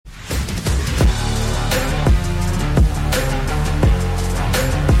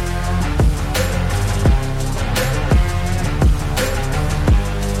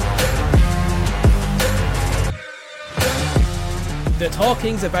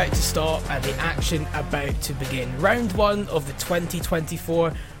talking's about to start and the action about to begin. Round 1 of the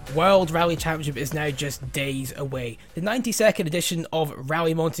 2024 World Rally Championship is now just days away. The 92nd edition of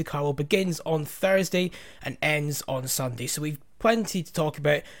Rallye Monte Carlo begins on Thursday and ends on Sunday, so we've plenty to talk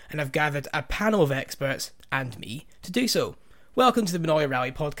about, and I've gathered a panel of experts and me to do so. Welcome to the Monte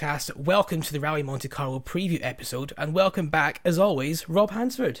Rallye podcast, welcome to the Rallye Monte Carlo preview episode, and welcome back, as always, Rob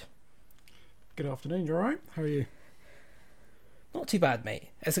Hansford. Good afternoon, you alright? How are you? Not too bad, mate.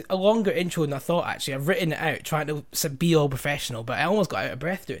 It's a longer intro than I thought, actually. I've written it out trying to be all professional, but I almost got out of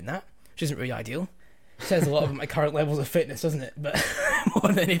breath doing that, which isn't really ideal. It says a lot about my current levels of fitness, doesn't it? But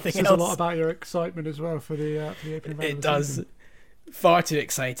more than anything else. It says a lot about your excitement as well for the opening round. It does. Far too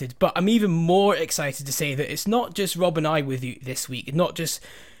excited. But I'm even more excited to say that it's not just Rob and I with you this week, not just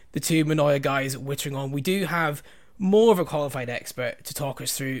the two Manoia guys wittering on. We do have more of a qualified expert to talk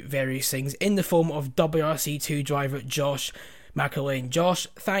us through various things in the form of WRC2 driver Josh McErlean. Josh,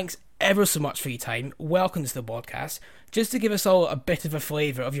 thanks ever so much for your time. Welcome to the podcast. Just to give us all a bit of a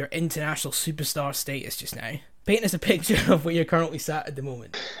flavour of your international superstar status just now, paint us a picture of where you're currently sat at the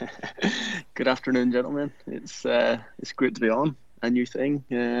moment. Good afternoon, gentlemen. It's great to be on a new thing.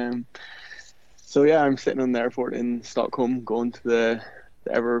 So yeah, I'm sitting on the airport in Stockholm, going to the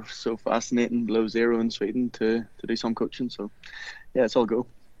ever so fascinating below zero in Sweden to do some coaching. So yeah, it's all go.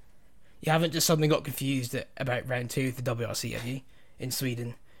 You haven't just suddenly got confused about round 2 of the WRC, have you? In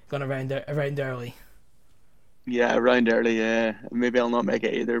Sweden, gone around early. Yeah, around early. Yeah, maybe I'll not make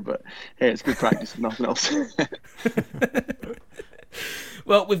it either, but hey, it's good practice if nothing else.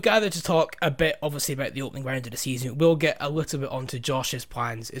 Well, we've gathered to talk a bit, obviously, about the opening round of the season. We'll get a little bit onto Josh's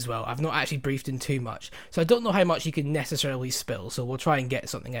plans as well. I've not actually briefed him too much, so I don't know how much he can necessarily spill, so we'll try and get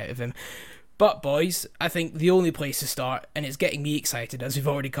something out of him. But, boys, I think the only place to start, and it's getting me excited, as we've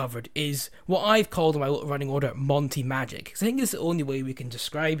already covered, is what I've called in my little running order Monte Magic, because I think it's the only way we can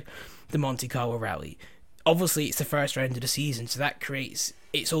describe the Monte Carlo Rally. Obviously, it's the first round of the season, so that creates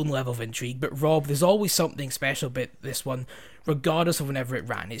its own level of intrigue. But Rob, there's always something special about this one, regardless of whenever it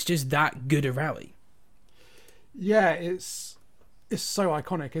ran. It's just that good a rally. Yeah, it's so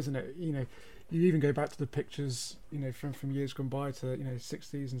iconic, isn't it? You know, you even go back to the pictures, you know, from years gone by to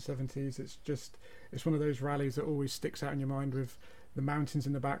 60s and 70s. It's one of those rallies that always sticks out in your mind with the mountains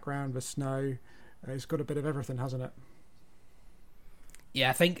in the background, the snow. It's got a bit of everything, hasn't it? Yeah,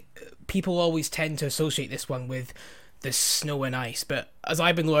 I think people always tend to associate this one with the snow and ice, but as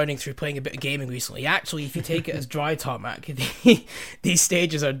I've been learning through playing a bit of gaming recently, actually, if you take it as dry tarmac, these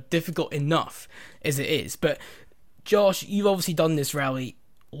stages are difficult enough as it is. But Josh, you've obviously done this rally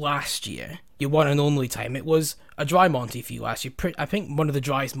last year, your one and only time. It was a dry Monte for you last year. I think one of the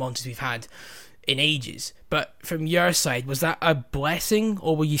driest Montes we've had in ages. But from your side, was that a blessing,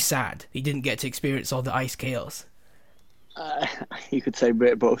 or were you sad you didn't get to experience all the ice chaos? You could say a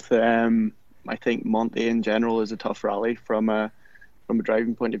bit of both. I think Monte in general is a tough rally from a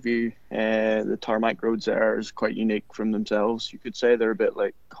driving point of view. The tarmac roads there is quite unique from themselves. You could say they're a bit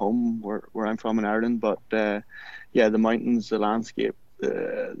like home where I'm from in Ireland, but yeah, the mountains, the landscape,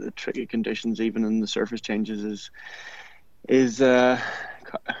 the tricky conditions, even in the surface changes, is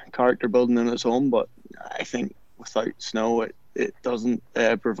character building in its own. But I think without snow, it doesn't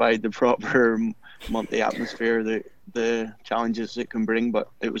provide the proper Monte atmosphere, the challenges it can bring. But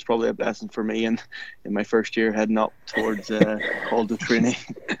it was probably a blessing for me in my first year heading up towards all the training.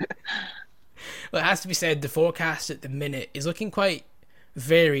 Well, it has to be said, the forecast at the minute is looking quite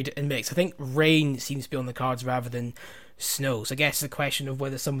varied and mixed. I think rain seems to be on the cards rather than snow, so I guess the question of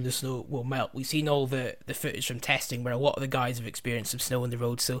whether some of the snow will melt. We've seen all the footage from testing where a lot of the guys have experienced some snow on the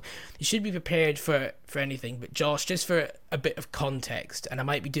road, so you should be prepared for anything. But Josh, just for a bit of context, and I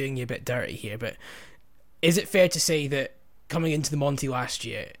might be doing you a bit dirty here, but is it fair to say that coming into the Monte last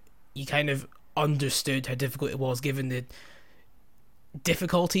year, you kind of understood how difficult it was given the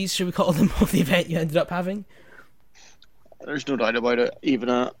difficulties, should we call them, of the event you ended up having? There's no doubt about it. Even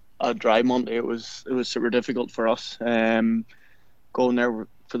a dry Monte, it was super difficult for us. Going there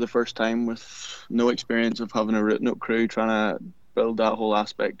for the first time with no experience of having a written up crew, trying to build that whole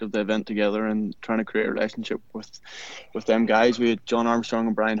aspect of the event together and trying to create a relationship with them guys. We had John Armstrong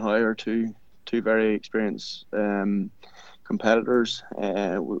and Brian Hoyer, two very experienced competitors.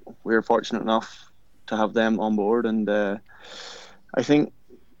 We were fortunate enough to have them on board, and I think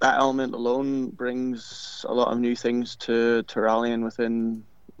that element alone brings a lot of new things to rallying within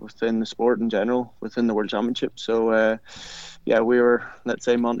the sport in general, within the World Championship. So yeah, we were, let's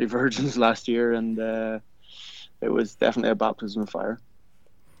say, Monte virgins last year, and it was definitely a baptism of fire.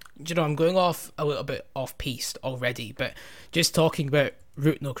 You know, I'm going off a little bit off piste already, but just talking about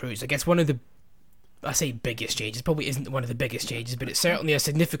route no cruise, I guess one of the I say biggest changes, probably isn't one of the biggest changes, but it's certainly a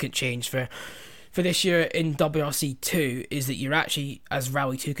significant change for this year in WRC2, is that you're actually, as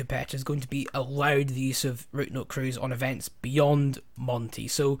Rally 2 competitors, going to be allowed the use of route note crews on events beyond Monte.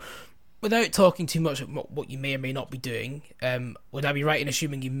 So without talking too much about what you may or may not be doing, would I be right in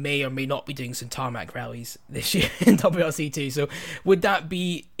assuming you may or may not be doing some tarmac rallies this year in WRC2? So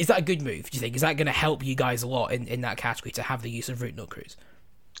is that a good move, do you think? Is that going to help you guys a lot in that category to have the use of route note crews?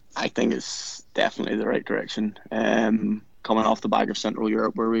 I think it's definitely the right direction. Coming off the back of Central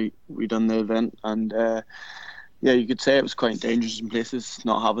Europe where we done the event, and yeah, you could say it was quite dangerous in places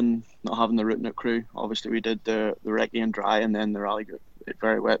not having the route note crew. Obviously, we did the recce and dry, and then the rally got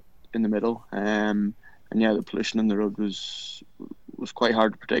very wet in the middle. And yeah, the pollution in the road was quite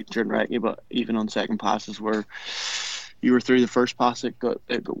hard to predict during recce, but even on second passes where you were through the first pass, it got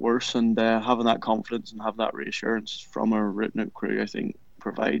worse. And having that confidence and having that reassurance from a route note crew, I think,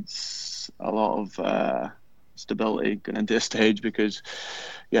 provides a lot of stability going into this stage, because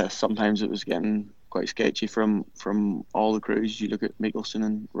yeah, sometimes it was getting quite sketchy from all the crews. You look at McErlean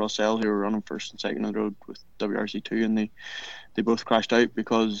and Russell, who were running first and second on the road with WRC2, and they both crashed out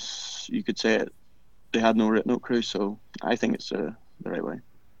because you could say they had no route note crew. So I think it's the right way.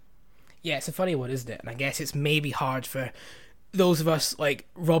 Yeah, it's a funny one, isn't it? And I guess it's maybe hard for those of us like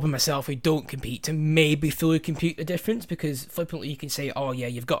Rob and myself who don't compete to maybe fully compute the difference, because flippantly you can say, oh yeah,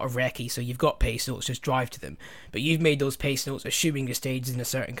 you've got a recce, so you've got pace notes, just drive to them. But you've made those pace notes assuming your stage is in a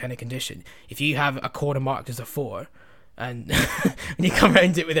certain kind of condition. If you have a corner marked as a 4, and when you come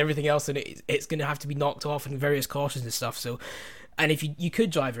around it with everything else, and it's going to have to be knocked off and various cautions and stuff. So, and if you could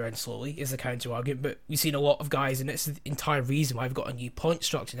drive around slowly, is the counter argument, but we've seen a lot of guys, and it's the entire reason why I've got a new point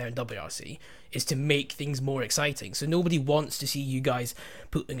structure now in WRC, is to make things more exciting. So nobody wants to see you guys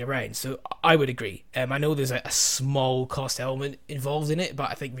putting around. So I would agree. I know there's a small cost element involved in it, but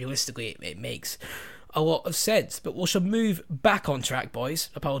I think realistically it makes a lot of sense. But we shall move back on track, boys.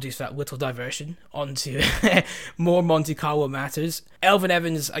 Apologies for that little diversion onto more Monte Carlo matters. Elfyn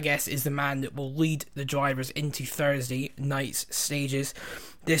Evans, I guess, is the man that will lead the drivers into Thursday night's stages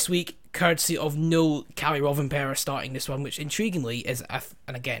this week, courtesy of no Cali Rovanperä starting this one, which intriguingly is,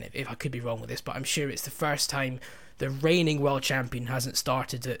 and again, if I could be wrong with this, but I'm sure it's the first time the reigning world champion hasn't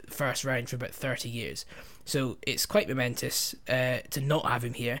started the first round for about 30 years. So it's quite momentous to not have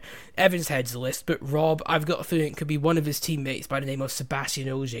him here. Evans heads the list, but Rob, I've got a feeling it could be one of his teammates by the name of Sebastian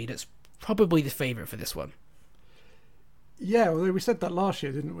Ogier that's probably the favourite for this one. Yeah, well, we said that last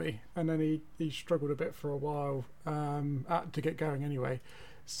year, didn't we? And then he struggled a bit for a while to get going anyway.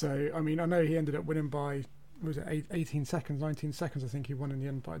 So, I mean, I know he ended up winning by, was it 18 seconds, 19 seconds, I think he won in the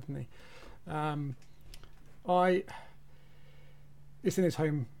end by, didn't he? It's in his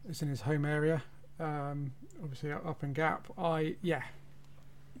home area. Obviously up in Gap.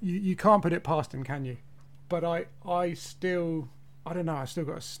 You can't put it past him, can you? But I still don't know. I still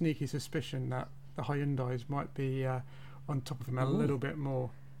got a sneaky suspicion that the Hyundais might be on top of him a little bit more.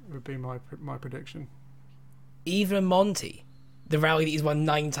 Would be my prediction. Even Monte, the rally that he's won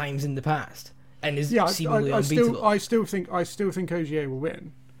 9 times in the past, and is seemingly unbeatable. I still think Ogier will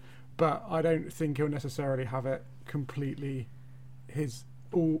win, but I don't think he'll necessarily have it completely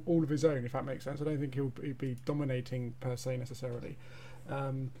all of his own, if that makes sense. I don't think he'll be dominating per se necessarily.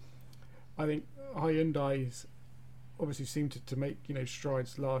 I think Hyundai's obviously seemed to make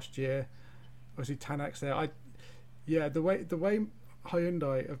strides last year. Obviously Tanak's there. The way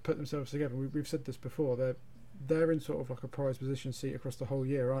Hyundai have put themselves together, we've said this before, they're in sort of like a prize position seat across the whole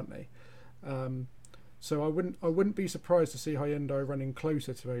year, aren't they? So I wouldn't be surprised to see Hyundai running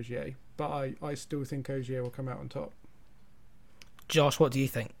closer to Ogier, but I still think Ogier will come out on top. Josh, what do you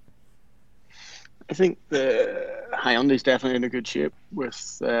think? I think the Hyundai's definitely in a good shape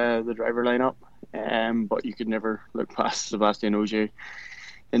with the driver lineup, but you could never look past Sebastian Ogier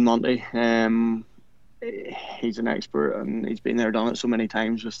in Monte. He's an expert and he's been there, done it so many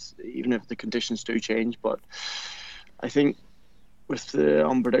times, even if the conditions do change. But I think with the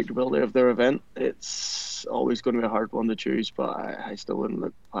unpredictability of their event, it's always going to be a hard one to choose, but I still wouldn't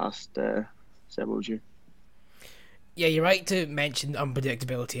look past Seb Ogier. Yeah, you're right to mention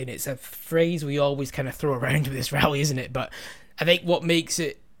unpredictability, and it's a phrase we always kind of throw around with this rally, isn't it? But I think what makes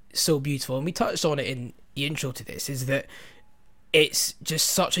it so beautiful, and we touched on it in the intro to this, is that it's just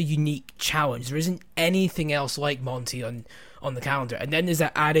such a unique challenge. There isn't anything else like Monte on the calendar. And then there's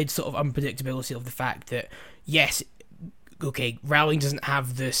that added sort of unpredictability of the fact that, yes, okay, rallying doesn't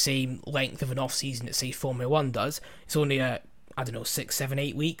have the same length of an off-season that, say, Formula 1 does. It's only 6, 7,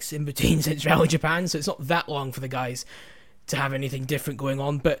 8 weeks in between since Rally Japan, so it's not that long for the guys to have anything different going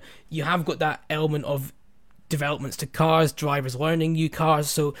on, but you have got that element of developments to cars, drivers learning new cars,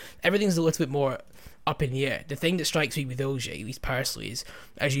 so everything's a little bit more up in the air. The thing that strikes me with OJ, at least personally, is,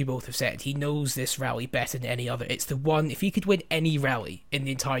 as you both have said, he knows this rally better than any other. It's the one, if he could win any rally in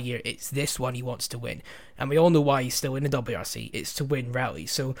the entire year, it's this one he wants to win. And we all know why he's still in the WRC. It's to win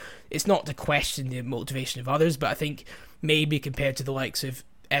rallies. So it's not to question the motivation of others, but I think maybe compared to the likes of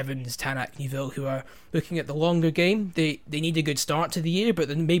Evans, Tanak, Neuville, who are looking at the longer game, they need a good start to the year, but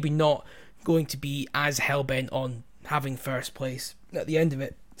they're maybe not going to be as hell-bent on having first place at the end of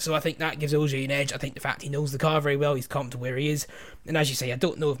it. So I think that gives OJ an edge. I think the fact he knows the car very well, he's comfortable where he is. And as you say, I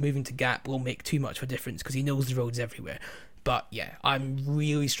don't know if moving to Gap will make too much of a difference because he knows the roads everywhere. But yeah, I'm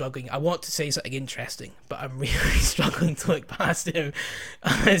really struggling. I want to say something interesting, but I'm really struggling to look past him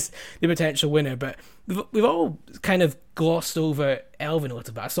as the potential winner. But we've all kind of glossed over Elvin a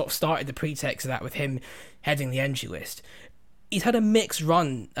little bit. I sort of started the pretext of that with him heading the entry list. He's had a mixed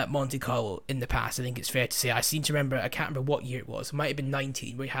run at Monte Carlo in the past, I think it's fair to say. I seem to remember, I can't remember what year it was. It might have been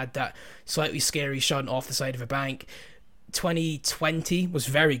 19, where he had that slightly scary shunt off the side of a bank. 2020 was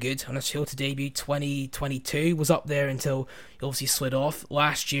very good on his Toyota debut. 2022 was up there until he obviously slid off.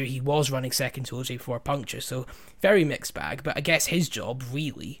 Last year he was running second to OJ before a puncture, so very mixed bag. But I guess his job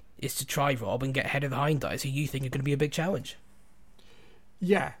really is to try Rob and get ahead of the Hyundais, who you think are going to be a big challenge.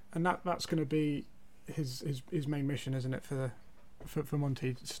 Yeah, and that's going to be his main mission, isn't it, for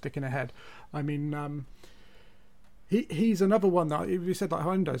Monte, sticking ahead. I mean, he's another one that we said, like,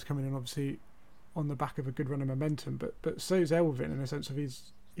 Hyundai's coming in obviously on the back of a good run of momentum, but so's Elvin, in a sense of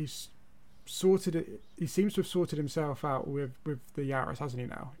he's sorted it. He seems to have sorted himself out with the Yaris, hasn't he?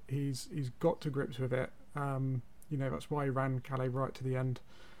 Now he's got to grips with it. That's why he ran Calais right to the end,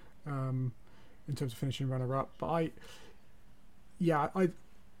 in terms of finishing runner up. But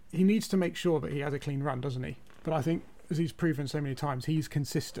he needs to make sure that he has a clean run, doesn't he? But I think, as he's proven so many times, he's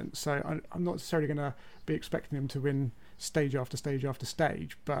consistent. So I'm not necessarily going to be expecting him to win stage after stage after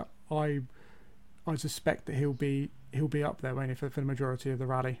stage, but I suspect that he'll be up there, won't he, for the majority of the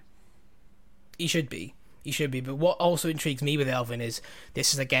rally. He should be. But what also intrigues me with Elvin is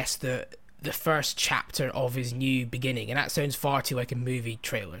this is, I guess, the first chapter of his new beginning, and that sounds far too like a movie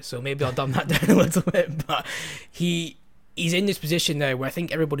trailer. So maybe I'll dumb that down a little bit. But he's in this position now where I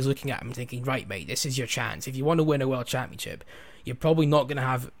think everybody's looking at him thinking, right, mate, this is your chance. If you want to win a world championship, you're probably not going to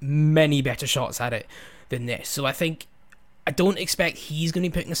have many better shots at it than this. So I don't expect he's going to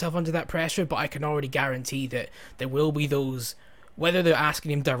be putting himself under that pressure, but I can already guarantee that there will be those, whether they're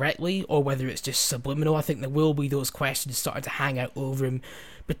asking him directly or whether it's just subliminal, I think there will be those questions starting to hang out over him,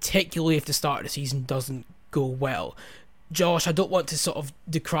 particularly if the start of the season doesn't go well. Josh, I don't want to sort of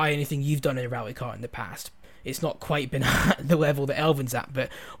decry anything you've done in a rally car in the past. It's not quite been at the level that Elvin's at, but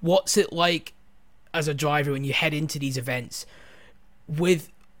what's it like as a driver when you head into these events with...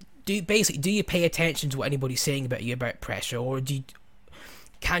 Do you pay attention to what anybody's saying about you about pressure, or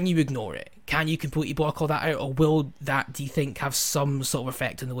can you ignore it? Can you completely block all that out, or will that, do you think, have some sort of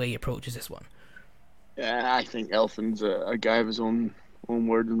effect on the way he approaches this one? Yeah, I think Elfin's a guy of his own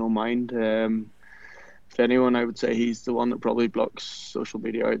word and own mind. If anyone, I would say he's the one that probably blocks social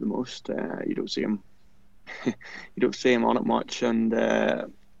media out the most. You don't see him on it much, and I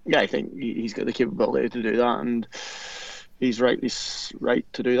think he's got the capability to do that, and he's right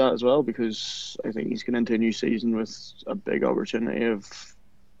to do that as well, because I think he's going into a new season with a big opportunity of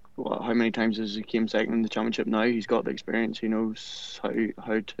how many times has he came second in the championship now? He's got the experience. He knows how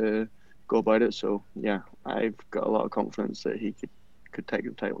to go about it. So yeah, I've got a lot of confidence that he could take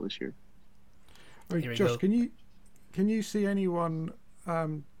the title this year. Right, Josh, can you see anyone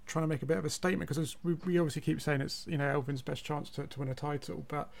trying to make a bit of a statement, because we obviously keep saying it's Elvin's best chance to win a title,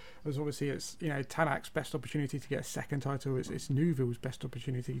 but as obviously it's Tanak's best opportunity to get a second title, it's Neuville's best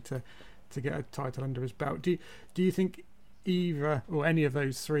opportunity to get a title under his belt. Do you think either or any of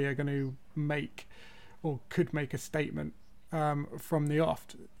those three are going to make or could make a statement from the off?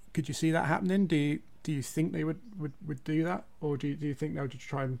 Could you see that happening? Do you think they would do that, or do you think they'll just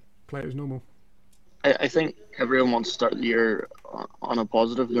try and play it as normal? I think everyone wants to start the year on a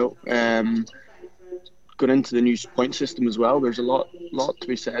positive note. Going into the new point system as well, there's a lot to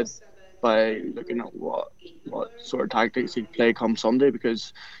be said by looking at what sort of tactics you play come Sunday,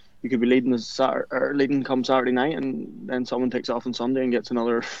 because you could be leading come Saturday night, and then someone takes off on Sunday and gets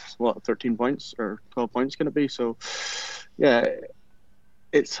another 13 points or 12 points going to be. So yeah,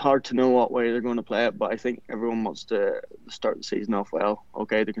 it's hard to know what way they're going to play it, but I think everyone wants to start the season off well.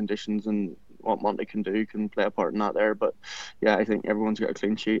 Okay, the conditions and what Monte can do can play a part in that there, but yeah, I think everyone's got a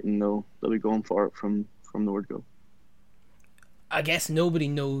clean sheet and they'll be going for it from the word go. I guess nobody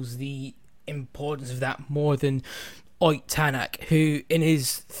knows the importance of that more than Oyt Tanak, who in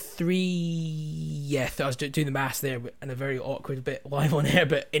his I was doing the maths there and a very awkward bit live on air,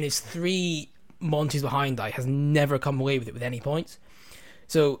 but in his 3 Monte's behind eye has never come away with it with any points.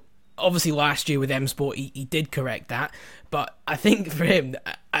 So obviously last year with M Sport he did correct that, but I think for him,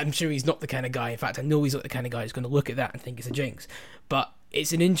 I'm sure he's not the kind of guy, in fact I know he's not the kind of guy who's going to look at that and think it's a jinx, but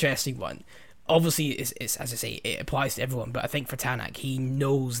it's an interesting one. Obviously it's as I say, it applies to everyone, but I think for Tanak, he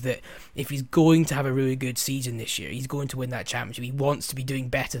knows that if he's going to have a really good season this year, he's going to win that championship, he wants to be doing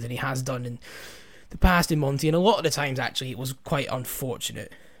better than he has done in the past in Monte, and a lot of the times actually it was quite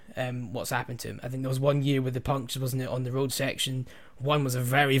unfortunate what's happened to him. I think there was one year with the punctures, wasn't it, on the road section. One was a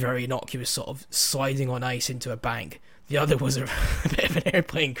very, very innocuous sort of sliding on ice into a bank. The other was a bit of an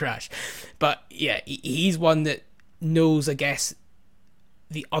airplane crash. But yeah, he's one that knows, I guess,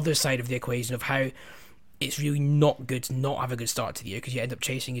 the other side of the equation of how it's really not good to not have a good start to the year because you end up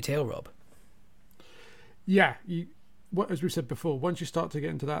chasing your tail, Rob. Yeah, as we said before, once you start to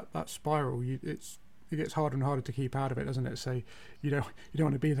get into that spiral, it gets harder and harder to keep out of it, doesn't it? So you don't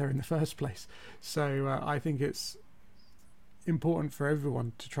want to be there in the first place. So I think it's important for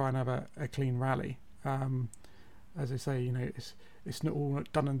everyone to try and have a clean rally. As I say, it's not all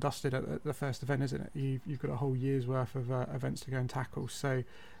done and dusted at the first event, isn't it? You've got a whole year's worth of events to go and tackle. So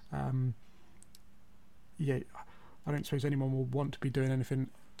yeah, I don't suppose anyone will want to be doing anything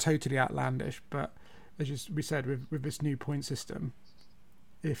totally outlandish, but as we said, with this new point system,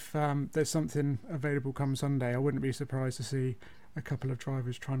 if there's something available come Sunday, I wouldn't be surprised to see a couple of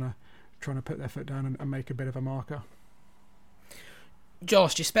drivers trying to put their foot down and make a bit of a marker.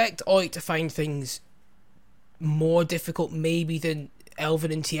 Josh, do you expect Oit to find things more difficult maybe than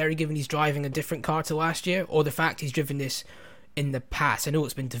Elvin and Thierry, given he's driving a different car to last year, or the fact he's driven this in the past? I know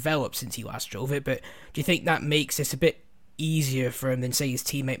it's been developed since he last drove it, but do you think that makes this a bit easier for him than, say, his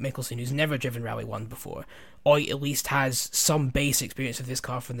teammate McErlean, who's never driven Rally 1 before? Oit at least has some base experience of this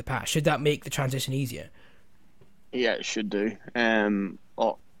car from the past. Should that make the transition easier? Yeah, it should do.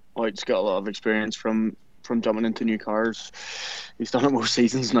 Oit's got a lot of experience from jumping into new cars. He's done it most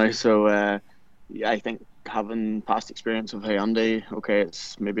seasons now, so yeah, I think having past experience of Hyundai, okay,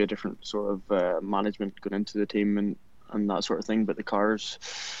 it's maybe a different sort of management going into the team and that sort of thing, but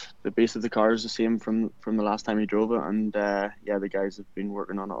the base of the car is the same from the last time he drove it, and yeah, the guys have been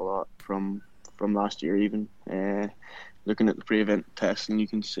working on it a lot from last year even. Looking at the pre-event testing, you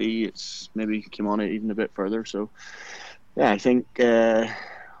can see it's maybe came on it even a bit further, so yeah, I think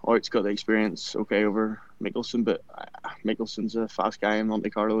Oit's got the experience okay over McErlean, but McErlean's a fast guy in Monte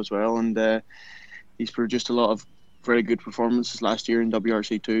Carlo as well, and he's produced a lot of very good performances last year in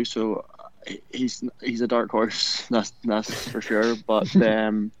WRC2, so he's a dark horse, that's for sure. But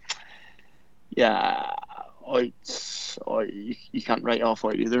yeah, you can't write off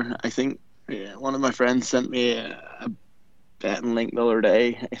Oit either. I think one of my friends sent me a betting link the other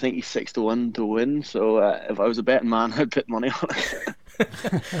day. I think he's 6-1 to win, so if I was a betting man, I'd put money on it.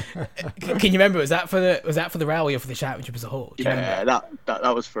 Can you remember, was that for the rally or for the championship as a whole? Yeah,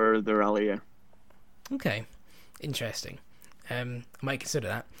 that was for the rally, yeah. Okay, interesting. I might consider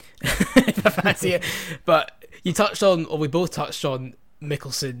that if I fancy it. But we both touched on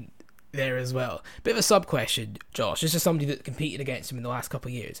McErlean there as well. Bit of a sub question, Josh. This is somebody that competed against him in the last couple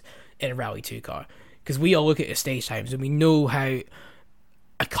of years in a Rally 2 car, because we all look at his stage times and we know how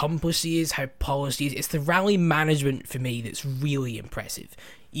accomplished he is, how polished he is. It's the rally management for me that's really impressive.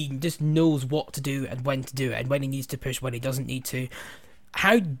 He just knows what to do and when to do it, and when he needs to push, when he doesn't need to.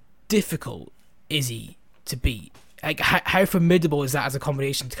 How difficult is he to beat? Like, how formidable is that as a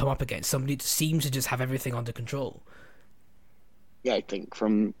combination to come up against somebody that seems to just have everything under control? Yeah, I think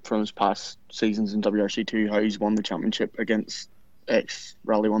from his past seasons in WRC2, how he's won the championship against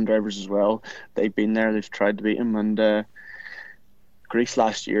ex-Rally 1 drivers as well. They've been there, they've tried to beat him, and Greece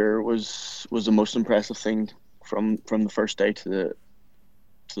last year was the most impressive thing from the first day to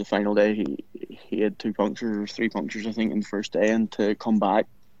the final day. He had 2 punctures or 3 punctures, I think, in the first day, and to come back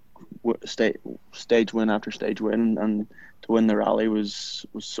stage win after stage win and to win the rally was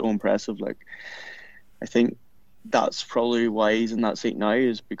so impressive. Like, I think that's probably why he's in that seat now,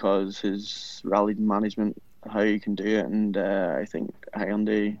 is because his rally management, how he can do it, and I think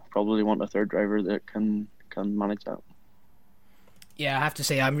Hyundai probably want a third driver that can manage that. Yeah, I have to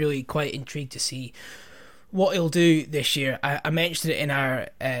say I'm really quite intrigued to see what he'll do this year. I mentioned it in our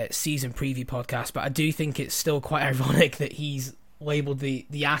season preview podcast, but I do think it's still quite ironic that he's labelled the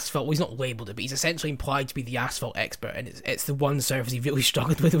asphalt. Well, he's not labelled it, but he's essentially implied to be the asphalt expert, and it's the one surface he really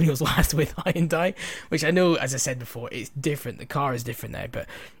struggled with when he was last with Hyundai, which I know, as I said before, it's different. The car is different now, but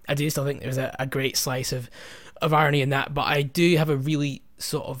I do still think there's a great slice of irony in that. But I do have a really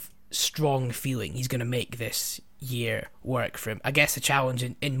sort of strong feeling he's going to make this year work for him. I guess the challenge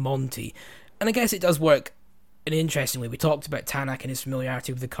in Monte, and I guess it does work And interestingly, we talked about Tanak and his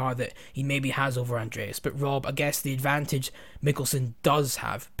familiarity with the car that he maybe has over Andreas. But Rob, I guess the advantage McErlean does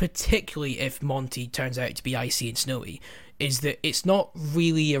have, particularly if Monte turns out to be icy and snowy, is that it's not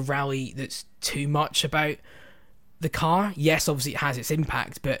really a rally that's too much about the car. Yes, obviously it has its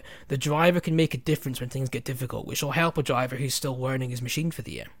impact, but the driver can make a difference when things get difficult, which will help a driver who's still learning his machine for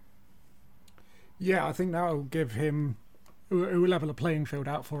the year. Yeah, I think that'll give him, it will level a playing field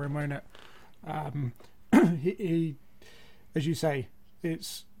out for him, won't it? He, as you say,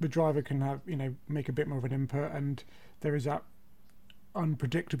 it's the driver can have, make a bit more of an input, and there is that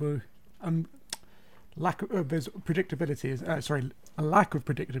unpredictable lack of there's predictability. A lack of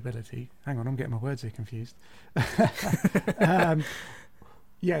predictability. Hang on, I'm getting my words here confused.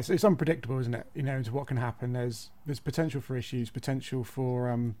 Yes, it's unpredictable, isn't it? Into what can happen. There's potential for issues, potential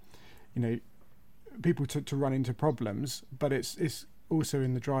for people to run into problems, but it's also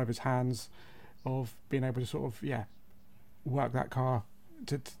in the driver's hands of being able to sort of work that car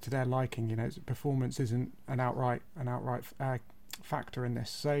to their liking. Performance isn't an outright factor in this.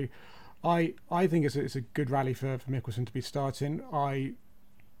 So I think it's a good rally for McErlean to be starting. I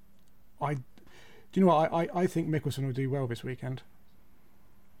think McErlean will do well this weekend.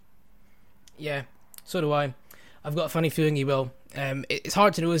 Yeah, so do I. I've got a funny feeling he will. It's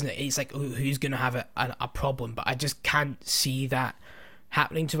hard to know, isn't it? It's like who's going to have a problem, but I just can't see that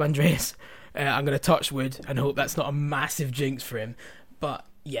happening to Andreas. I'm going to touch wood and hope that's not a massive jinx for him. But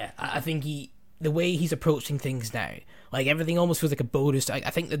yeah, I think the way he's approaching things now, like everything almost feels like a bonus. I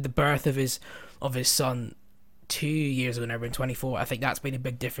think that the birth of his son 2 years ago, now we're in 24, I think that's made a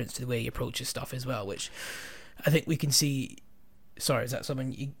big difference to the way he approaches stuff as well, which I think we can see. Sorry, is that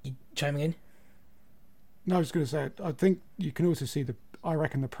something you chiming in? No, I was going to say, I think you can also see I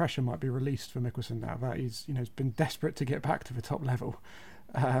reckon the pressure might be released for McErlean now that he's been desperate to get back to the top level,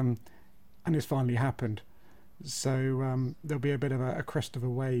 and it's finally happened. So there'll be a bit of a crest of a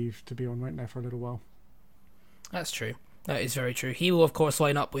wave to be on, won't there, for a little while. That's true. That is very true. He will, of course,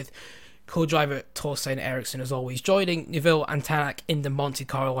 line up with co-driver Torstein Eriksson as always, joining Neuville and Tanak in the Monte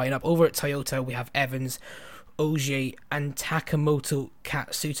Carlo lineup. Over at Toyota, we have Evans, Ogier and Takamoto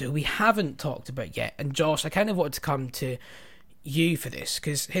Katsuta, who we haven't talked about yet. And Josh, I kind of wanted to come to you for this,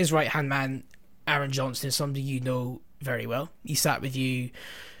 because his right-hand man, Aaron Johnston, is somebody you know very well. He sat with you,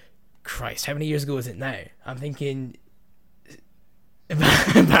 Christ, how many years ago is it now? I'm thinking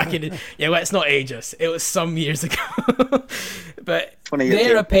back in let's not age us. It was some years ago. But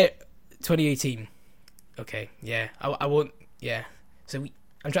they're a pair. 2018. Okay, yeah. I won't, yeah. So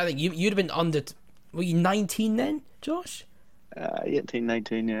I'm trying to think, you'd have been under... Were you 19 then, Josh? 18,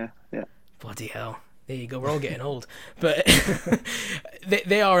 19, yeah. Bloody hell. There you go, we're all getting old. But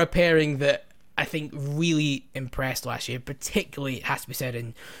they are a pairing that I think really impressed last year, particularly, it has to be said,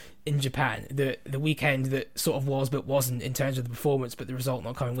 in Japan. The weekend that sort of was but wasn't in terms of the performance, but the result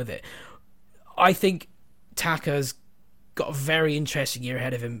not coming with it. I think Taka's got a very interesting year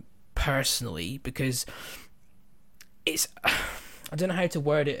ahead of him personally, because it's... I don't know how to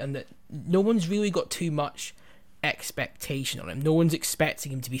word it, and that no one's really got too much expectation on him. No one's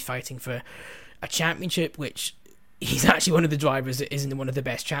expecting him to be fighting for a championship, which he's actually one of the drivers that isn't one of the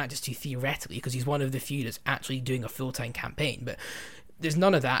best chances to, theoretically, because he's one of the few that's actually doing a full-time campaign. But there's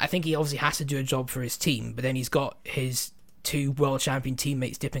none of that. I think he obviously has to do a job for his team, but then he's got his two world champion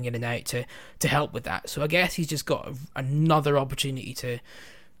teammates dipping in and out to help with that. So I guess he's just got another opportunity to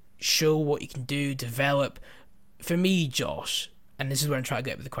show what he can do, develop. For me, Josh... and this is where I'm trying to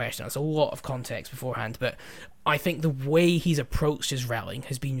get with the question. There's a lot of context beforehand, but I think the way he's approached his rallying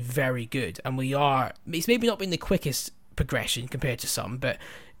has been very good. And it's maybe not been the quickest progression compared to some, but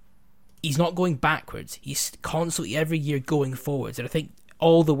he's not going backwards. He's constantly every year going forwards. And I think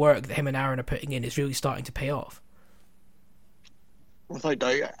all the work that him and Aaron are putting in is really starting to pay off. Without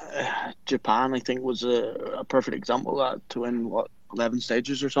doubt, Japan, I think, was a perfect example of that, to win, 11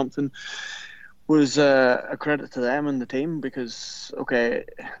 stages or something. Was a credit to them and the team, because the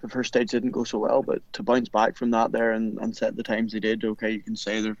first stage didn't go so well, but to bounce back from that there and set the times they did, you can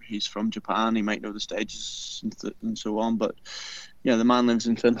say that he's from Japan, he might know the stages and so on, but the man lives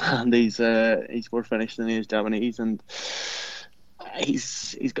in Finland. He's more finished than he is Japanese, and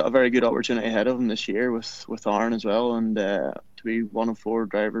he's got a very good opportunity ahead of him this year with Aaron as well, and to be one of 4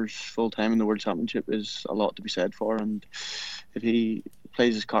 drivers full time in the World Championship is a lot to be said for. And if he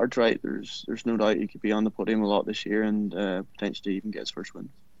plays his cards right, there's no doubt he could be on the podium a lot this year, and potentially even get his first win.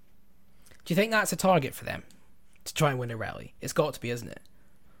 Do you think that's a target for them, to try and win a rally? It's got to be, isn't it?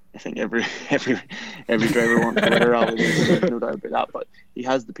 I think every driver wants to win a rally. There's no doubt about that. But he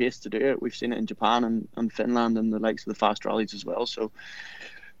has the pace to do it. We've seen it in Japan and Finland and the likes of the fast rallies as well. So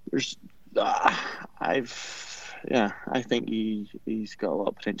there's I've yeah, I think he's got a lot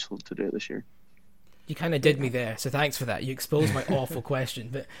of potential to do it this year. You kind of did me there, so thanks for that. You exposed my awful question.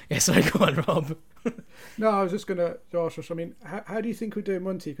 But yeah, sorry, go on, Rob. No, I was just going to ask us. I mean, how do you think we're doing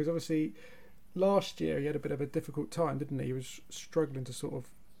Monte? Because obviously, last year he had a bit of a difficult time, didn't he? He was struggling to sort of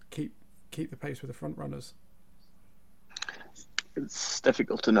keep the pace with the front runners. It's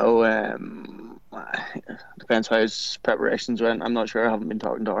difficult to know. Depends how his preparations went. I'm not sure. I haven't been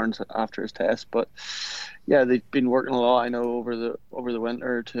talking to Arns after his test, but yeah, they've been working a lot. I know over the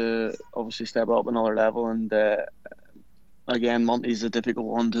winter to obviously step up another level. And again, Monty's a difficult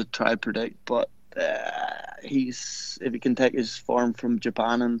one to try to predict, but if he can take his form from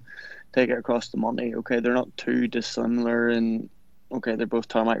Japan and take it across to Monte, okay, they're not too dissimilar in. Okay, they're both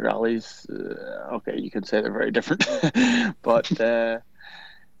tarmac rallies. Okay, you could say they're very different, but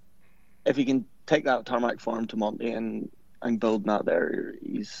if he can take that tarmac form to Monte and build that there,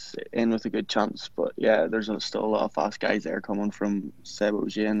 he's in with a good chance. But yeah, there's still a lot of fast guys there coming from Seb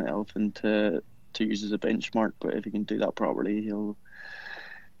Ogier and Elfin to use as a benchmark. But if he can do that properly, he'll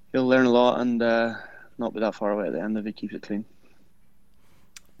learn a lot and not be that far away at the end if he keeps it clean.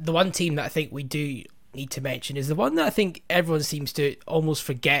 The one team that I think we do need to mention is the one that I think everyone seems to almost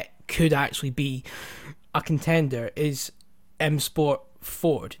forget could actually be a contender is M Sport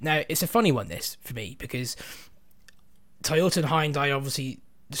Ford. Now, it's a funny one, this, for me, because Toyota and Hyundai are obviously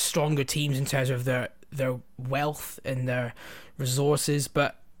the stronger teams in terms of their wealth and their resources,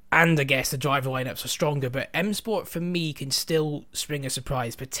 and I guess the driver lineups are stronger, but M Sport, for me, can still spring a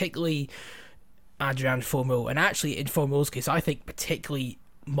surprise, particularly Adrian Fourmeau, and actually, in Fourmeau's case, I think particularly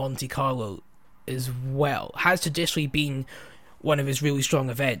Monte Carlo as well, has traditionally been one of his really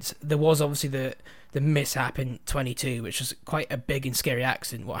strong events. There was obviously the mishap in 22, which was quite a big and scary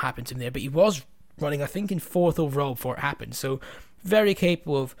accident, what happened to him there, but he was running, I think, in 4th overall before it happened, so very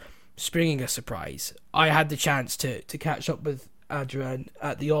capable of springing a surprise. I had the chance to catch up with Adrian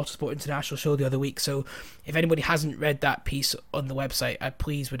at the Autosport International show the other week, so if anybody hasn't read that piece on the website, I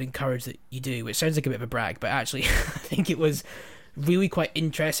please would encourage that you do. It sounds like a bit of a brag, but actually I think it was really quite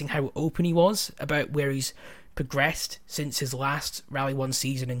interesting how open he was about where he's progressed since his last Rally 1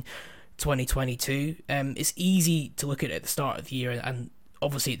 season in 2022. It's easy to look at it at the start of the year, and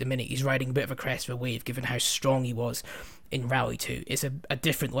obviously at the minute he's riding a bit of a crest of a wave given how strong he was in Rally 2. It's a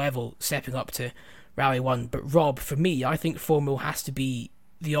different level stepping up to Rally 1. But Rob, for me, I think Fourmeau has to be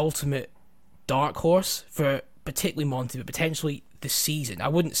the ultimate dark horse for particularly Monte, but potentially the season. I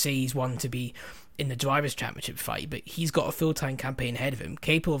wouldn't say he's one to be in the Drivers' Championship fight, but he's got a full-time campaign ahead of him,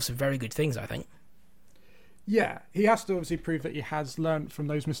 capable of some very good things, I think. Yeah, he has to obviously prove that he has learnt from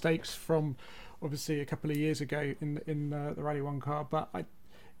those mistakes from obviously a couple of years ago in the Rally 1 car. But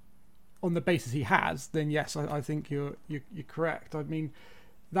on the basis he has, then yes, I think you're correct. I mean,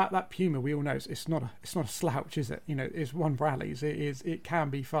 that Puma, we all know it's not a slouch, is it? You know, it's won rallies. It can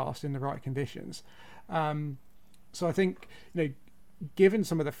be fast in the right conditions. So I think, you know, given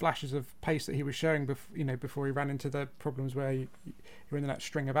some of the flashes of pace that he was showing before he ran into the problems where he ran in that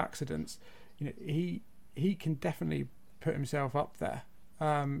string of accidents, you know, he can definitely put himself up there.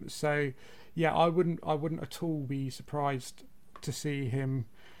 So yeah, I wouldn't at all be surprised to see him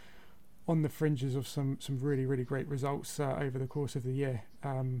on the fringes of some really, really great results over the course of the year.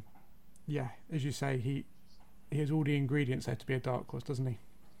 Yeah, as you say, he has all the ingredients there to be a dark horse, doesn't he?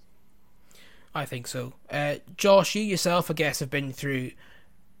 I think so. Josh, you yourself, I guess, have been through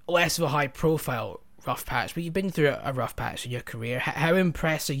less of a high-profile rough patch, but you've been through a rough patch in your career. How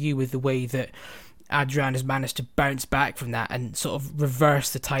impressed are you with the way that Adrian has managed to bounce back from that and sort of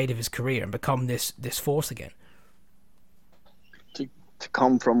reverse the tide of his career and become this force again? To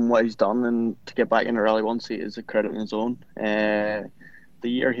come from what he's done and to get back in a Rally 1 seat is a credit in his own. The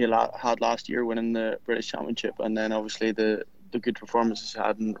year he had last year, winning the British Championship, and then obviously the good performances he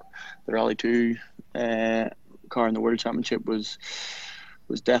had in the Rally 2 car in the World Championship was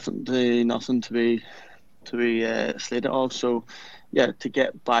definitely nothing to be slated of. So yeah, to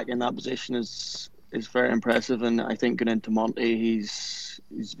get back in that position is very impressive, and I think going into Monte, he's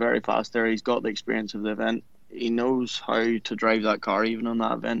very fast there. He's got the experience of the event. He knows how to drive that car even on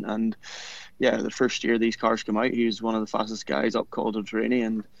that event, and yeah, the first year these cars come out, he was one of the fastest guys up Calder Terrain,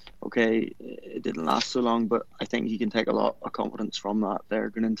 and okay, it didn't last so long, but I think he can take a lot of confidence from that there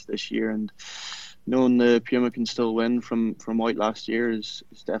going into this year, and knowing the Puma can still win from white last year is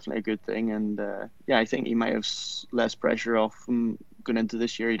definitely a good thing. And yeah, I think he might have less pressure off him going into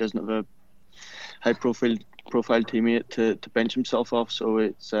this year. He doesn't have a high profile teammate to bench himself off, so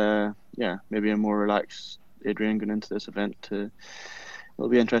it's yeah, maybe a more relaxed Adrian going into this event. It'll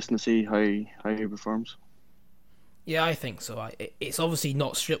be interesting to see how he performs. Yeah, I think so. It's obviously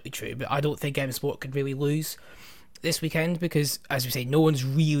not strictly true, but I don't think M Sport could really lose this weekend because, as we say, no one's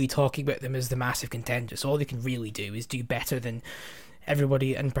really talking about them as the massive contender. So all they can really do is do better than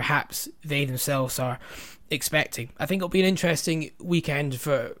everybody and perhaps they themselves are expecting. I think it'll be an interesting weekend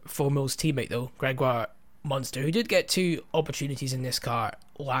for Formos teammate though, Gregoire Monster, who did get 2 opportunities in this car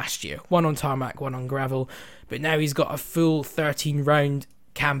last year, one on tarmac, one on gravel, but now he's got a full 13 round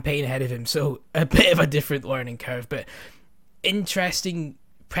campaign ahead of him, so a bit of a different learning curve. But interesting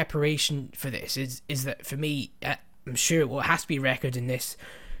preparation for this is that for me, I'm sure it has to be a record in this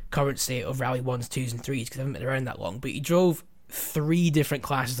current state of Rally 1s, 2s and 3s because I haven't been around that long, but he drove 3 different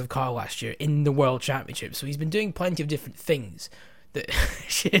classes of car last year in the World Championship, so he's been doing plenty of different things that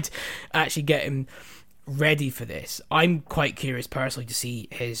should actually get him ready for this. I'm quite curious personally to see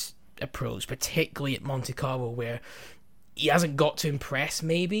his approach, particularly at Monte Carlo, where he hasn't got to impress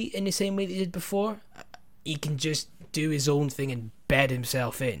maybe in the same way that he did before. He can just do his own thing and bed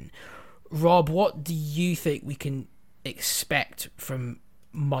himself in. Rob, what do you think we can expect from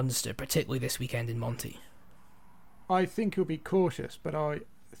Munster, particularly this weekend in Monte? I think he'll be cautious, but I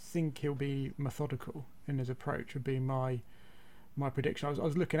think he'll be methodical in his approach, would be my prediction. I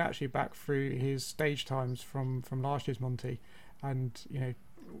was looking actually back through his stage times from last year's Monte, and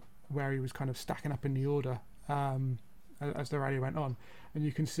where he was kind of stacking up in the order as the rally went on, and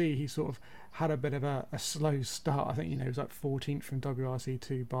you can see he sort of had a bit of a slow start. I think he was like 14th from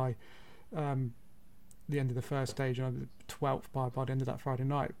WRC2 by the end of the first stage, and 12th by the end of that Friday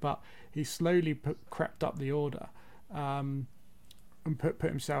night. But he slowly crept up the order and put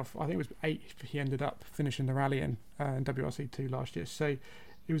himself, I think it was 8th. He ended up finishing the rally in WRC2 last year. So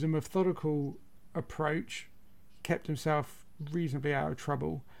it was a methodical approach, kept himself reasonably out of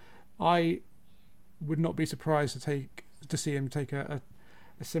trouble. I would not be surprised to see him take a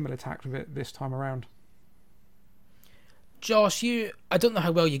similar tack with it this time around. Josh, I don't know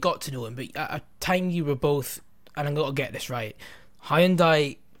how well you got to know him, but at a time you were both, and I'm going to get this right,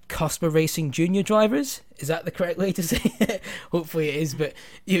 Hyundai Customer Racing Junior drivers? Is that the correct way to say it? Hopefully it is, but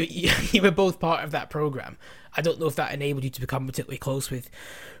you were both part of that program. I don't know if that enabled you to become particularly close with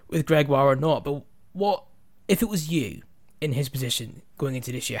Gregoire or not, but what if it was you in his position going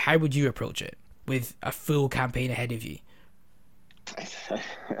into this year? How would you approach it with a full campaign ahead of you?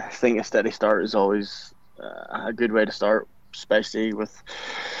 I think a steady start is always a good way to start, especially with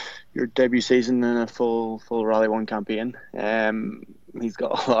your debut season in a full Rally 1 campaign. He's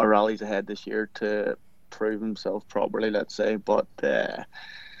got a lot of rallies ahead this year to prove himself properly, let's say, but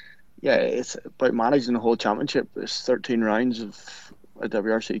it's about managing the whole championship. There's 13 rounds of a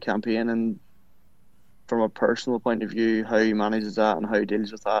WRC campaign, and from a personal point of view, how he manages that and how he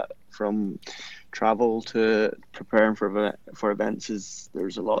deals with that, from travel to preparing for events,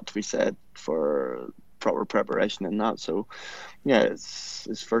 there's a lot to be said for proper preparation in that. So yeah, it's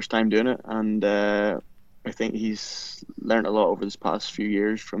his first time doing it, and I think he's learned a lot over this past few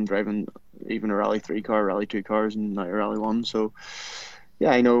years from driving even a Rally 3 car, Rally 2 cars, and now a Rally 1. So yeah,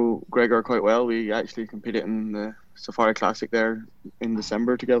 I know Gregor quite well. We actually competed in the Safari Classic there in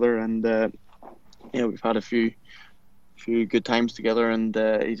December together, and we've had a few good times together, and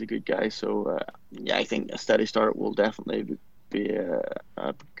he's a good guy. So I think a steady start will definitely be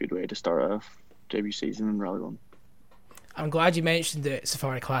a good way to start a debut season in Rally 1. I'm glad you mentioned the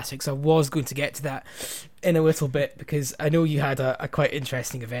Safari Classics. I was going to get to that in a little bit because I know you had a quite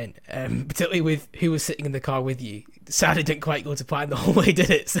interesting event, particularly with who was sitting in the car with you. Sadly, didn't quite go to plan the whole way, did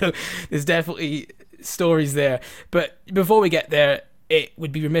it? So there's definitely stories there. But before we get there, it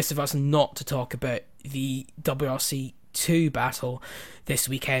would be remiss of us not to talk about the WRC2 battle this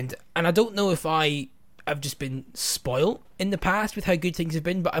weekend. And I don't know if I have just been spoiled in the past with how good things have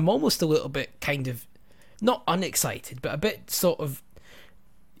been, but I'm almost a little bit kind of, not unexcited, but a bit sort of,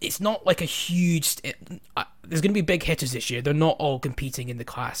 it's not like a huge, there's going to be big hitters this year. They're not all competing in the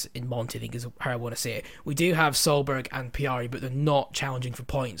class in Monte, I think is how I want to say it. We do have Solberg and Piari, but they're not challenging for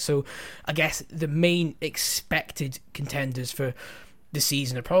points. So I guess the main expected contenders for the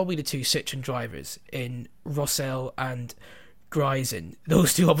season are probably the 2 Citroen drivers in Rossell and Greisen.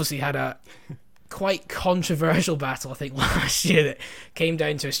 Those two obviously had a quite controversial battle, I think, last year that came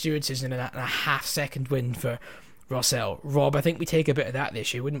down to a steward decision and a half-second win for Rossell. Rob, I think we take a bit of that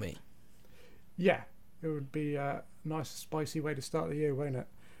this year, wouldn't we? Yeah, it would be a nice, spicy way to start the year, won't it?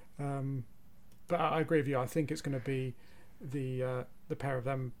 But I agree with you. I think it's going to be the pair of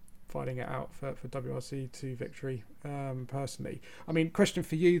them fighting it out for WRC2 victory, personally. I mean, question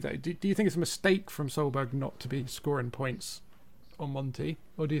for you, though. Do you think it's a mistake from Solberg not to be scoring points on Monte,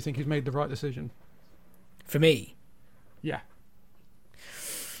 or do you think he's made the right decision? For me? Yeah.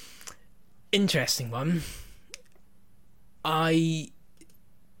 Interesting one. I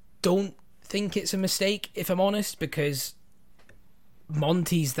don't think it's a mistake, if I'm honest, because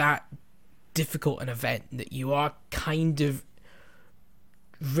Monte's that difficult an event that you are kind of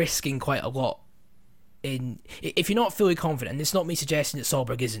risking quite a lot in. If you're not fully confident, and it's not me suggesting that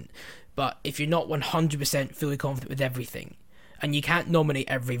Solberg isn't, but if you're not 100% fully confident with everything, and you can't nominate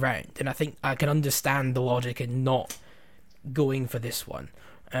every round, then I think I can understand the logic in not going for this one.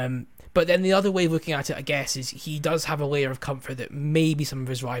 But then the other way of looking at it, I guess, is he does have a layer of comfort that maybe some of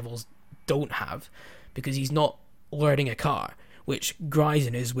his rivals don't have, because he's not learning a car, which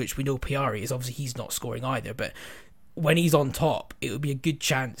Greisen is, which we know Piari is. Obviously, he's not scoring either, but when he's on top, it would be a good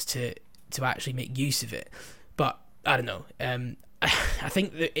chance to actually make use of it. But I don't know. I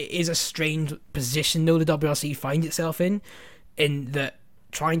think that it is a strange position, though, the WRC finds itself in that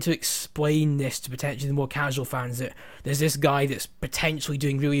trying to explain this to potentially the more casual fans, that there's this guy that's potentially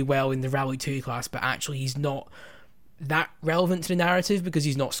doing really well in the Rally 2 class, but actually he's not that relevant to the narrative because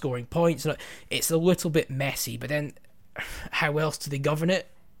he's not scoring points. It's a little bit messy, but then how else do they govern it?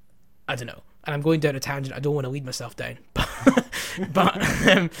 I don't know. And I'm going down a tangent. I don't want to lead myself down.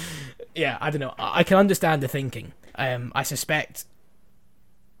 But yeah, I don't know. I can understand the thinking. I suspect...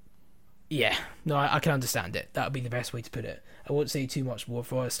 Yeah, no, I can understand it. That would be the best way to put it. I won't say too much more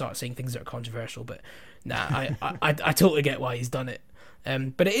before I start saying things that are controversial, but nah, I totally get why he's done it.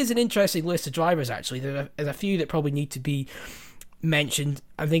 But it is an interesting list of drivers, actually. There's a few that probably need to be mentioned.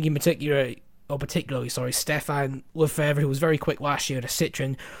 I'm thinking particularly, Stefan Lefebvre, who was very quick last year in a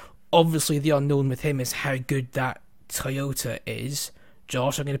Citroen. Obviously, the unknown with him is how good that Toyota is.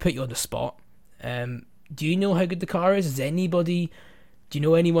 Josh, I'm going to put you on the spot. Do you know how good the car is? Do you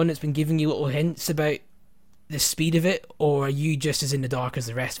know anyone that's been giving you little hints about the speed of it, or are you just as in the dark as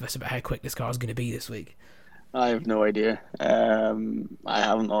the rest of us about how quick this car is going to be this week? I have no idea. I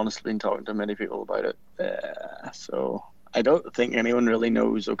haven't honestly been talking to many people about it, so I don't think anyone really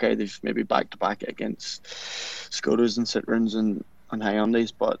knows. Okay, they've maybe back-to-back against Skodas and Citroens and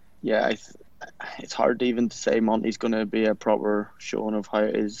Hyundais, but yeah, it's hard even to say Monte's going to be a proper showing of how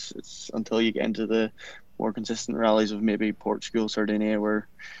it is. It's until you get into the more consistent rallies of maybe Portugal, Sardinia, where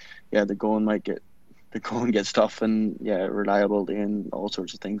the going gets tough, and reliability and all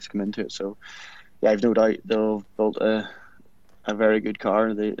sorts of things come into it. So I've no doubt they'll build a very good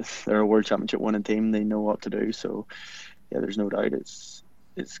car. They're a World Championship winning team. They know what to do. So there's no doubt it's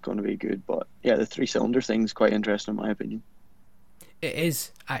going to be good. But the 3-cylinder thing's quite interesting in my opinion. It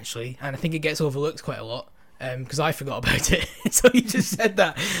is, actually, and I think it gets overlooked quite a lot. Because I forgot about it. So you just said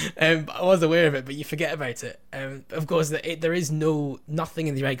that. I was aware of it, but you forget about it. Of course, there is nothing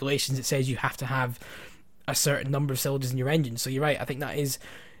in the regulations that says you have to have a certain number of cylinders in your engine. So you're right. I think that is,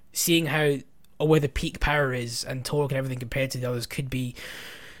 seeing where the peak power is and torque and everything compared to the others could be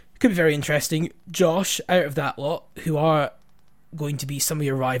very interesting. Josh, out of that lot, who are going to be some of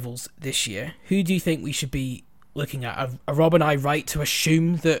your rivals this year, who do you think we should be looking at? Are Rob and I right to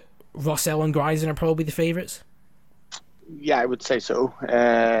assume that Rossell and Greisen are probably the favourites? Yeah, I would say so.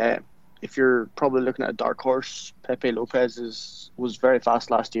 If you're probably looking at a dark horse, Pepe Lopez was very fast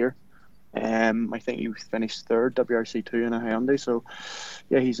last year. I think he finished third WRC2 in a Hyundai. So,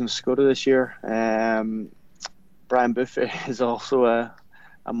 he's in Skoda this year. Brian Buffet is also a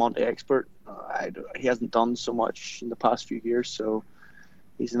Monte expert. He hasn't done so much in the past few years, so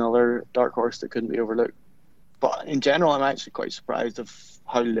he's another dark horse that couldn't be overlooked. But in general, I'm actually quite surprised of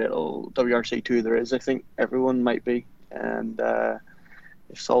how little WRC2 there is. I think everyone might be. And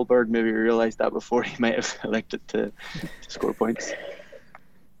if Solberg maybe realised that before, he might have elected to score points.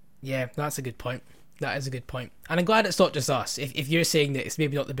 Yeah, that's a good point. That is a good point. And I'm glad it's not just us. If you're saying that it's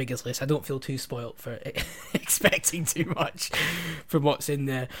maybe not the biggest list, I don't feel too spoilt for expecting too much from what's in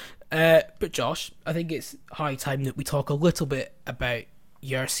there. But Josh, I think it's high time that we talk a little bit about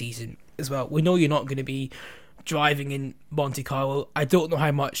your season as well. We know you're not going to be driving in Monte Carlo. I don't know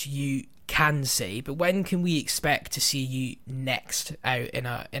how much you can say, but when can we expect to see you next out in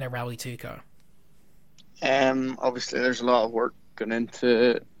a Rally 2 car? Obviously there's a lot of work going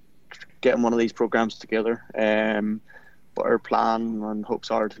into getting one of these programs together, but our plan and hopes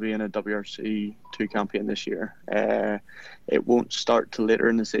are to be in a WRC 2 campaign this year. It won't start till later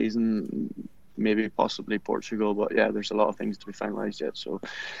in the season, maybe possibly Portugal, but there's a lot of things to be finalised yet, so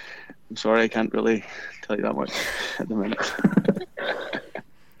I'm sorry I can't really tell you that much at the minute.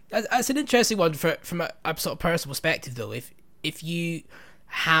 That's an interesting one from a sort of personal perspective, though. If you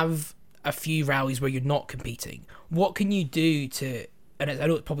have a few rallies where you're not competing, what can you do to, and I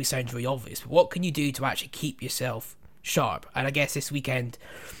know it probably sounds very obvious, but what can you do to actually keep yourself sharp? And I guess this weekend,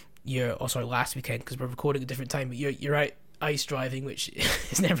 last weekend, because we're recording at a different time, but you're out ice driving, which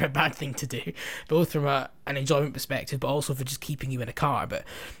is never a bad thing to do, both from an enjoyment perspective, but also for just keeping you in a car. But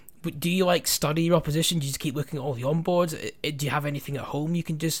do you like study your opposition? Do you just keep looking at all the onboards? Do you have anything at home you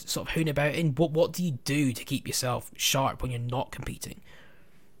can just sort of hoon about in? What do you do to keep yourself sharp when you're not competing?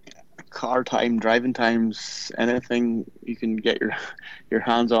 Car time, driving times, anything you can get your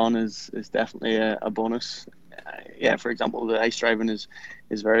hands on is definitely a bonus. Yeah, for example, the ice driving is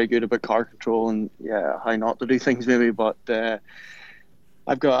very good about car control and yeah, how not to do things maybe. But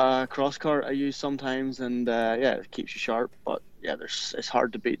I've got a cross cart I use sometimes, and yeah, it keeps you sharp. But yeah, it's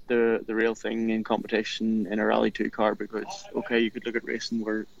hard to beat the real thing in competition in a Rally 2 car because okay, you could look at racing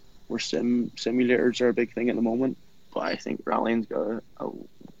where simulators are a big thing at the moment, but I think rallying's got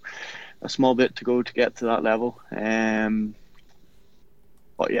a small bit to go to get to that level.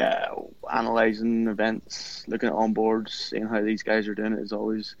 But yeah, analysing events, looking at onboards, seeing how these guys are doing it is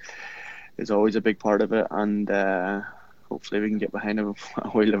always a big part of it, and hopefully we can get behind a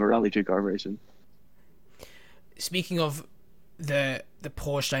wheel of a Rally 2 car very soon. Speaking of the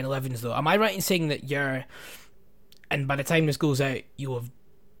Porsche 911s, though, am I right in saying that and by the time this goes out, you'll have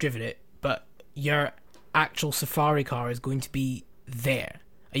driven it, but your actual safari car is going to be there?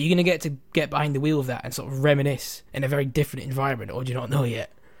 Are you going to get behind the wheel of that and sort of reminisce in a very different environment, or do you not know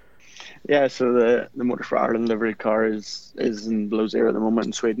yet? Yeah, so the Motor for Ireland livery car is in Below Zero at the moment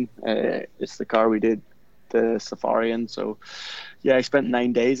in Sweden. It's the car we did the safari in. So yeah, I spent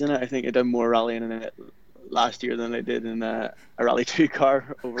 9 days in it. I think I did more rallying in it last year than I did in a Rally 2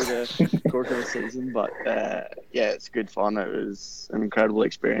 car over the course of the season. But yeah, it's good fun. It was an incredible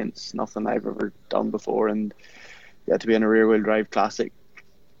experience, nothing I've ever done before, and yeah, to be in a rear wheel drive classic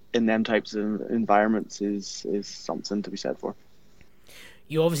in them types of environments is something to be said for.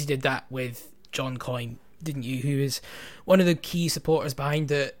 You obviously did that with John Coyne, didn't you? Who is one of the key supporters behind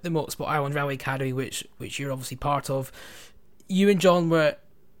the Motorsport Ireland Rally Academy, which you're obviously part of. You and John were,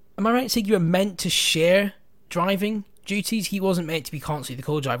 am I right in saying you were meant to share driving duties? He wasn't meant to be constantly the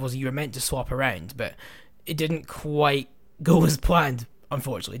co-driver, was he? You were meant to swap around, but it didn't quite go as planned,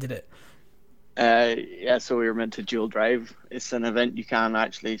 unfortunately, did it? Yeah, so we were meant to dual drive. It's an event you can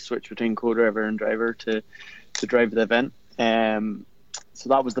actually switch between co-driver and driver to drive the event. So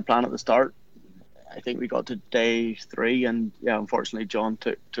that was the plan at the start. I think we got to day 3, and yeah, unfortunately John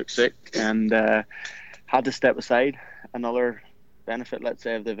took sick and had to step aside. Another benefit, let's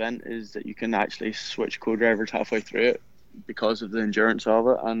say, of the event is that you can actually switch co-drivers halfway through it because of the endurance of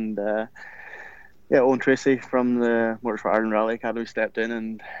it. And yeah, Owen Tracy from the Motorsport Ireland Rally Academy stepped in,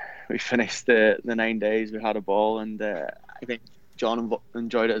 and we finished the 9 days. We had a ball, and I think John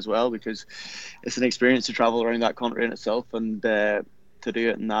enjoyed it as well because it's an experience to travel around that country in itself, and to do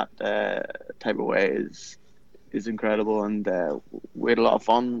it in that type of way is incredible. And we had a lot of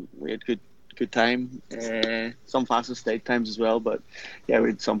fun. We had good time. Some fastest stage times as well, but yeah, we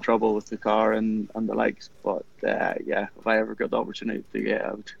had some trouble with the car and the likes. But yeah, if I ever got the opportunity to get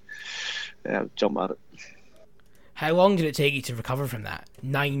out, I would jump at it. How long did it take you to recover from that?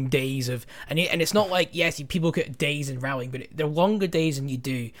 9 days of... And it's not like, yes, people get days in rallying, but they're longer days than you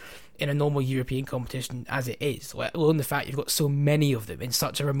do in a normal European competition as it is, let alone the fact you've got so many of them in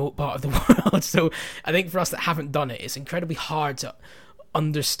such a remote part of the world. So I think for us that haven't done it, it's incredibly hard to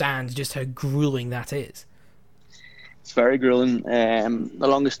understand just how gruelling that is. It's very grueling. The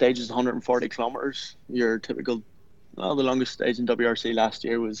longest stage is 140 kilometres. Your typical... Well, the longest stage in WRC last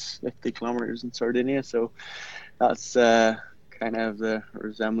year was 50 kilometres in Sardinia, so that's kind of the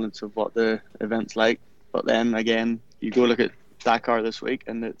resemblance of what the event's like. But then again, you go look at Dakar this week,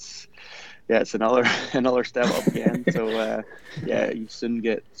 and it's another step up again. So yeah, you soon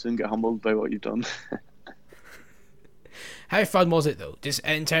get humbled by what you've done. How fun was it though? Just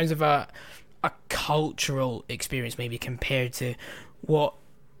in terms of a cultural experience, maybe compared to what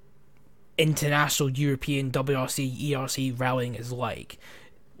international European WRC, ERC rallying is like.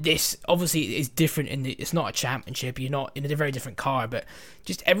 This obviously is different it's not a championship, you're not in a very different car, but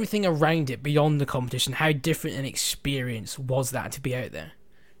just everything around it beyond the competition, how different an experience was that to be out there?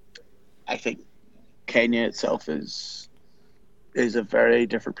 I think Kenya itself is a very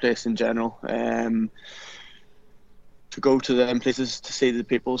different place in general. To go to them places, to see the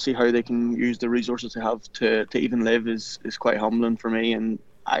people, see how they can use the resources they have to even live is quite humbling for me, and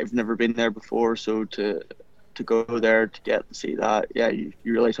I've never been there before, so to go there to get to see that, yeah, you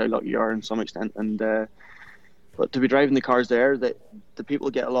realise how lucky you are in some extent. And but to be driving the cars there, that the people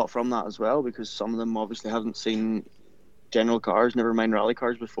get a lot from that as well, because some of them obviously haven't seen general cars, never mind rally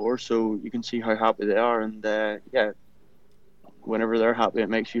cars before, so you can see how happy they are. And yeah, whenever they're happy, it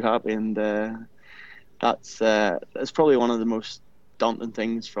makes you happy, and that's probably one of the most daunting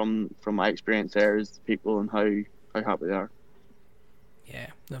things from my experience there, is the people and how how happy they are. Yeah,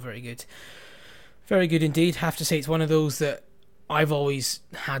 no, very good. Very good indeed. Have to say, it's one of those that I've always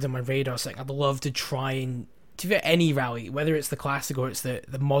had on my radar. So I'd love to try and to get any rally, whether it's the classic or it's the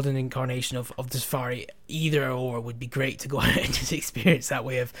modern incarnation of the safari. Either or would be great to go out and just experience that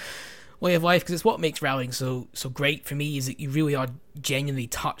way of life, because it's what makes rallying so great for me, is that you really are genuinely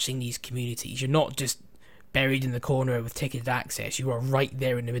touching these communities. You're not just buried in the corner with ticketed access. You are right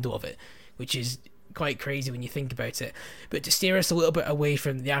there in the middle of it, which is quite crazy when you think about it. But to steer us a little bit away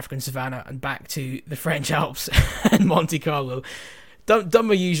from the African savannah and back to the French Alps and Monte Carlo, done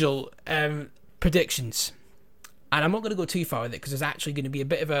my usual predictions. And I'm not going to go too far with it, because there's actually going to be a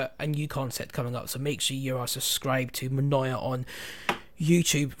bit of a new concept coming up, so make sure you are subscribed to Manoia on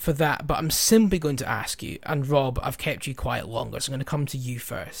YouTube for that. But I'm simply going to ask you, and Rob, I've kept you quiet longer, so I'm going to come to you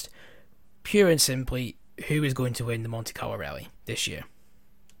first. Pure and simply, who is going to win the Monte Carlo Rally this year?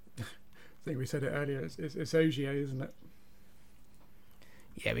 I think we said it earlier. It's Ogier, isn't it?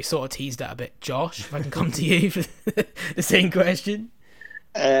 Yeah, we sort of teased that a bit. Josh, if I can come to you for the same question.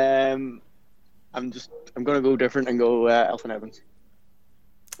 I'm going to go different and go Elfyn Evans.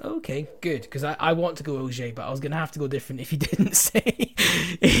 Okay, good, because I want to go Ogier, but I was going to have to go different if he didn't say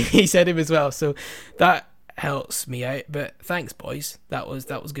he said him as well. So that helps me out. But thanks, boys. That was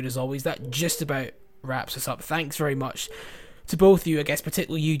good as always. That just about wraps us up. Thanks very much to both of you, I guess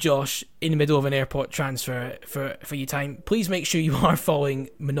particularly you, Josh, in the middle of an airport transfer for your time. Please make sure you are following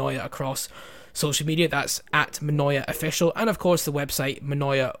Manoia across social media. That's at Manoia Official, and of course the website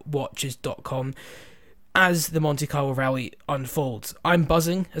manoiawatches.com as the Monte Carlo Rally unfolds. I'm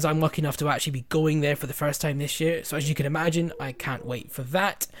buzzing, as I'm lucky enough to actually be going there for the first time this year, so as you can imagine, I can't wait for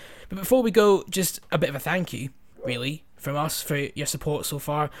that. But before we go, just a bit of a thank you, really, from us for your support so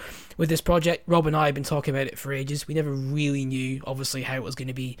far with this project. Rob and I have been talking about it for ages. We never really knew, obviously, how it was going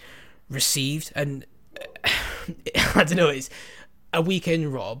to be received, and I don't know, it's a week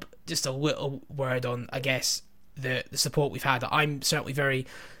in, Rob, just a little word on, I guess, the support we've had. I'm certainly very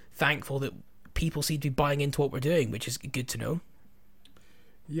thankful that people seem to be buying into what we're doing, which is good to know.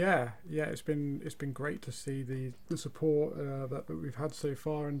 Yeah, it's been great to see the support that we've had so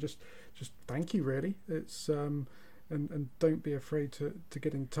far, and just thank you, really. It's and don't be afraid to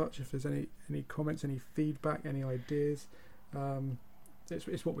get in touch if there's any comments, any feedback, any ideas.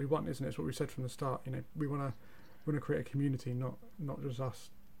 It's what we want, isn't it? It's what we said from the start. You know, we want to create a community, not just us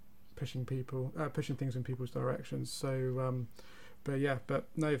pushing things in people's directions. So but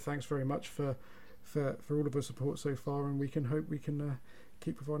no, thanks very much for all of the support so far, and we can hope we can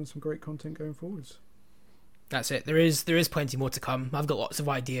keep providing some great content going forwards. That's it. There is plenty more to come. I've got lots of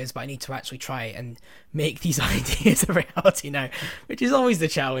ideas, but I need to actually try and make these ideas a reality now, which is always the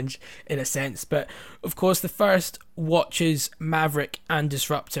challenge in a sense. But of course, the first Watches, Maverick and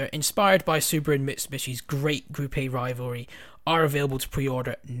Disruptor, inspired by Subaru and Mitsubishi's great Group A rivalry, are available to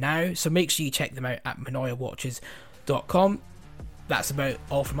pre-order now, so make sure you check them out at manoiawatches.com. That's about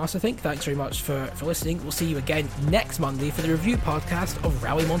all from us, I think. Thanks very much for listening. We'll see you again next Monday for the review podcast of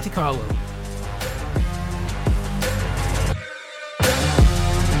Rally Monte Carlo.